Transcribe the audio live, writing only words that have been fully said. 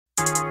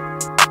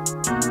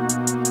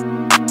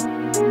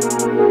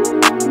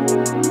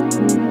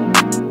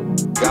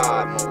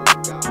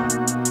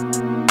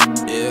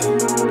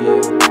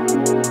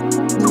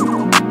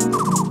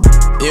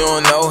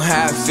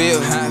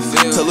feel.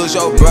 To lose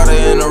your brother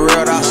in the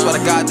real, I swear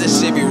to God,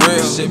 this shit be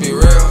real.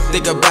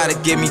 Think about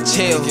it, give me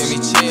chills.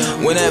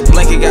 When that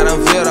blanket got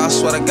unveiled, I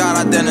swear to God,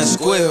 I didn't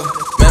squeal.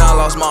 Man, I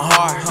lost my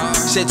heart,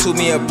 shit took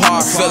me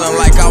apart. Feeling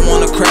like I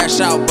wanna crash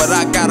out, but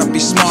I gotta be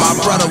smart.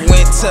 My brother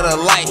went to the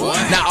light,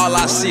 now all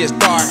I see is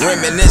dark.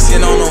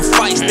 Reminiscing on them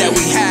fights that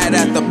we had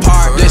at the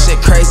park. This shit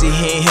crazy,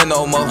 he ain't here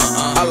no more.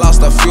 I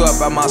lost a few up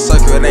at my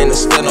circle, it ain't a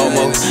split no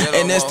more.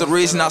 And it's the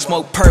reason I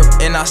smoke perp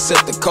and I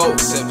sip the coke.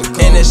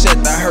 And this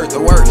shit that hurt the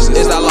worst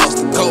is I lost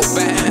the coke.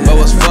 But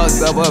what's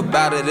fucked up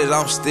about it is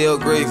I'm still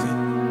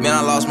grieving. Man,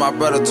 I lost my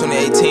brother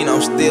 2018, I'm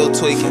still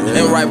tweaking.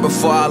 And right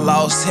before I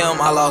lost him,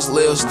 I lost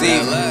Lil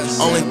Steve.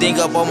 Only thing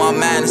up on my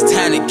mind is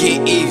time to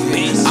get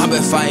even. I've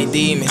been fighting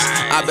demons,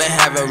 I've been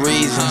having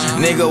reasons.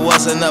 Nigga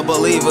wasn't a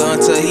believer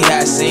until he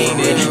had seen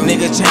it.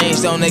 Nigga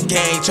changed on the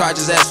gang,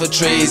 charges as for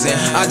treason.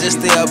 I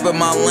just stay up in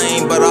my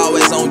lane, but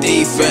always on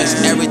defense.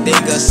 Everything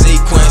a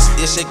sequence,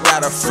 this shit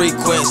got a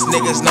frequency.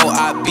 Niggas know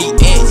I be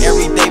it,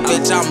 every day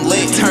bitch I'm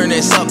lit. Turn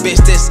this up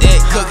bitch, this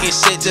it, cooking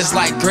shit just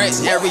like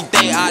grits. Every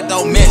day I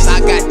don't miss, I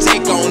got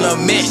take on a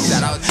mix.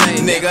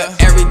 Nigga,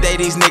 every day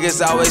these niggas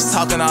always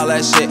talking all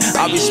that shit.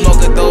 I be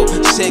smoking dope,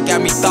 shit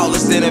got me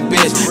thoughtless than a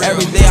bitch.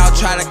 Every day I'll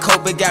try to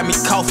cope, it got me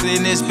coughing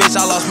in this bitch.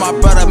 I lost my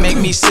brother, make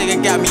me sick,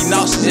 it got me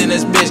nauseous in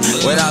this bitch.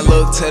 When I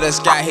look to the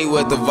sky, he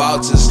with the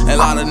vultures. And a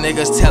lot of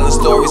niggas telling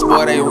stories,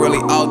 boy, they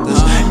really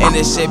authors. And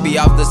this shit be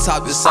off the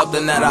top, just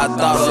something that I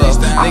thought of.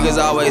 Niggas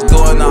always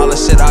doing all the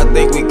shit, I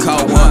think we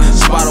caught one.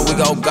 Spotter, we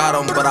gon' got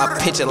him, but I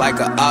pitch it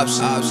like an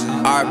option.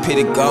 RP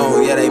to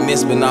gone, yeah, they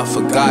missed but not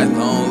forgotten.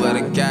 Don't let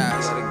it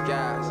gas.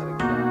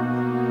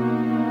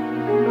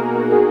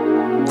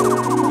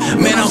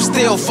 Man, I'm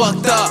still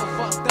fucked up.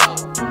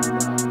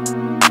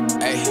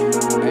 Ay.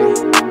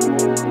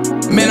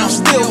 Man, I'm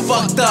still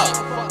fucked up.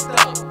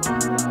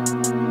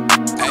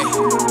 Ay.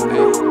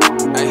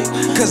 Ay.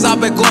 Cause I've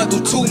been going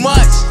through too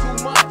much.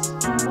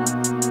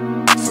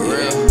 For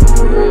real.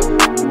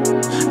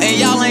 And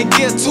y'all ain't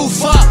give two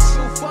fucks.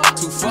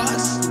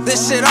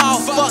 This shit all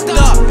fucked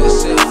up.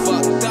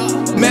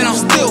 Man, I'm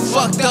still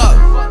fucked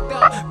up.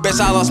 Bitch,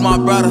 I lost my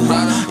brother.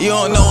 You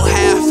don't know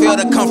how I feel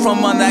to come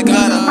from under that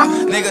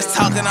gutter. Niggas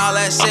talking all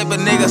that shit, but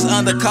niggas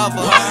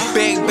undercover.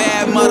 Big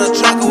bad mother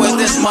trucker with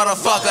this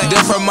motherfucker.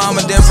 Different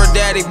mama, different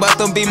daddy, but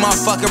them be my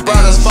fucking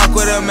brothers. Fuck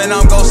with them and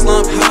I'm gon'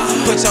 slump.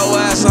 Put your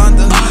ass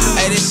under.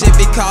 Hey, this shit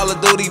be Call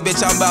of Duty,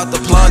 bitch, I'm about to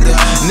plunder.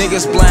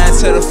 Niggas blind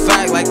to the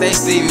fact like they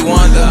Stevie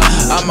Wonder.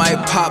 I might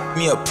pop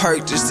me a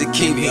perk just to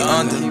keep me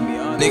under.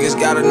 Niggas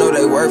gotta know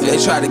they worth, they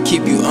try to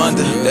keep you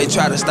under. They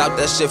try to stop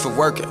that shit from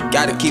working,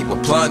 gotta keep a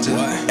plunger.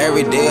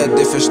 Every day a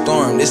different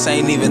storm, this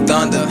ain't even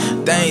thunder.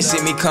 They ain't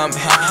see me coming,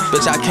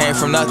 bitch, I came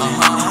from nothing.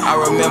 I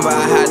remember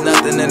I had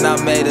nothing and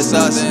I made us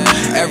us.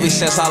 Ever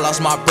since I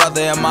lost my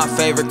brother and my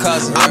favorite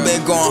cousin, I've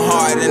been going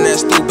hard and that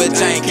stupid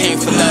I ain't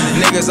came for nothing.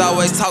 Niggas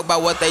always talk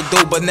about what they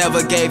do but never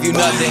gave you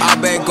nothing.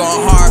 I've been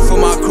going hard for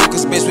my crew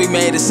cause bitch we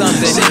made it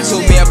something. Shit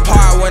took me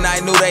apart when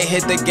I knew they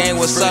hit the game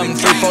with something.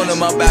 Phone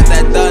them up out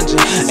that dungeon.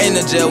 In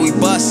the jail we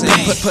bustin',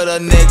 put a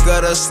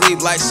nigga to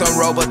sleep like some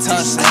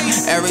Robitussin.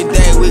 Every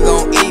day we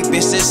gon' eat,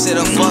 bitch, this shit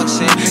a fuck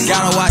shit.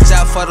 Gotta watch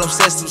out for them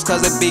systems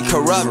cause it be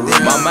corrupted.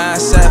 My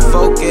mindset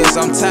focused,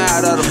 I'm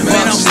tired of the fuck.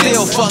 Man, I'm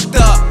still fucked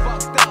up.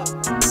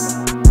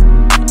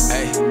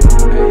 Hey,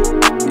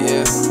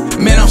 yeah.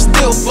 Man, I'm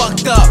still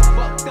fucked up.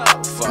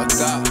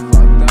 Fucked up.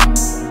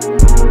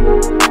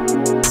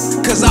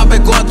 Cause I've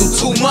been going through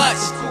too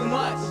much.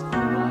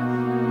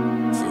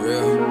 For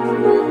real.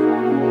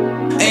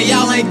 And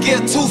y'all ain't give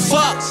two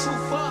fucks.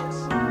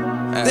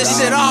 This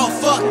shit all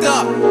fucked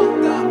up.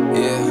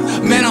 Yeah.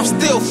 Man, I'm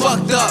still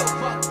fucked up.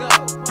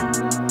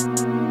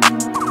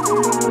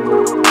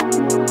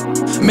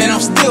 Man, I'm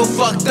still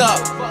fucked up.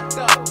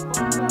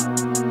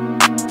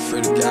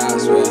 Free the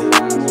guys,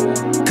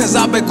 man. Cause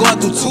I've been going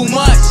through too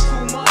much.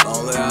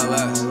 Don't let out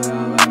last.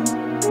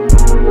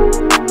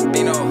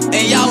 You know.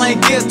 And y'all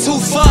ain't give two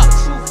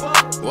fucks.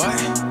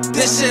 What?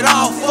 This shit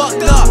all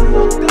fucked up.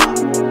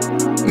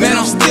 Man,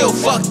 I'm still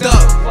fucked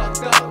up.